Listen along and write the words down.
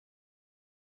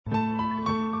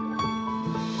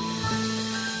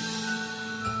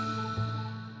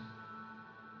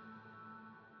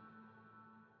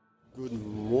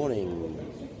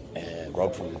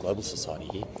Rob from Global Society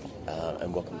here,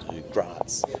 and welcome to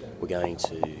Graz. We're going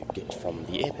to get from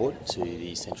the airport to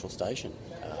the central station.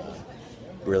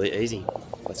 Really easy.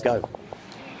 Let's go.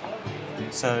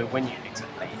 So when you exit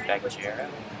the baggage area,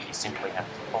 you simply have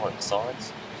to follow the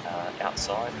signs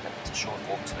outside, and it's a short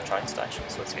walk to the train station,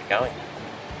 so let's get going.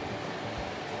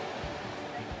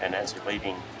 And as you're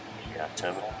leaving the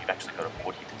terminal, you've actually got a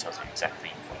board here that tells you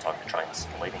exactly what time the train's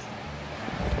leaving.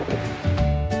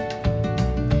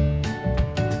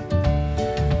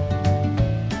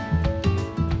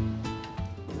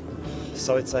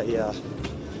 So it's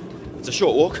a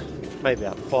short walk, maybe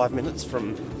about 5 minutes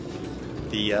from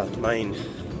the main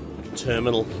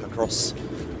terminal across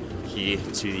here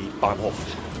to the Bahnhof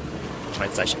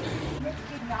train station.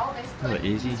 Really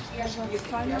easy,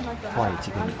 play a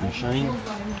ticket machine,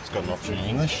 it's got an option in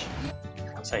English.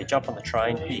 So you jump on the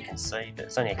train, here you can see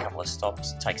there's only a couple of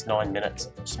stops, it takes 9 minutes,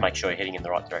 just make sure you're heading in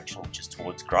the right direction, which is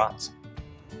towards Graz.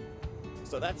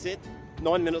 So that's it,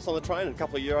 9 minutes on the train and a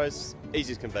couple of euros,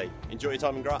 easy as can be. Enjoy your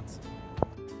time in Graz.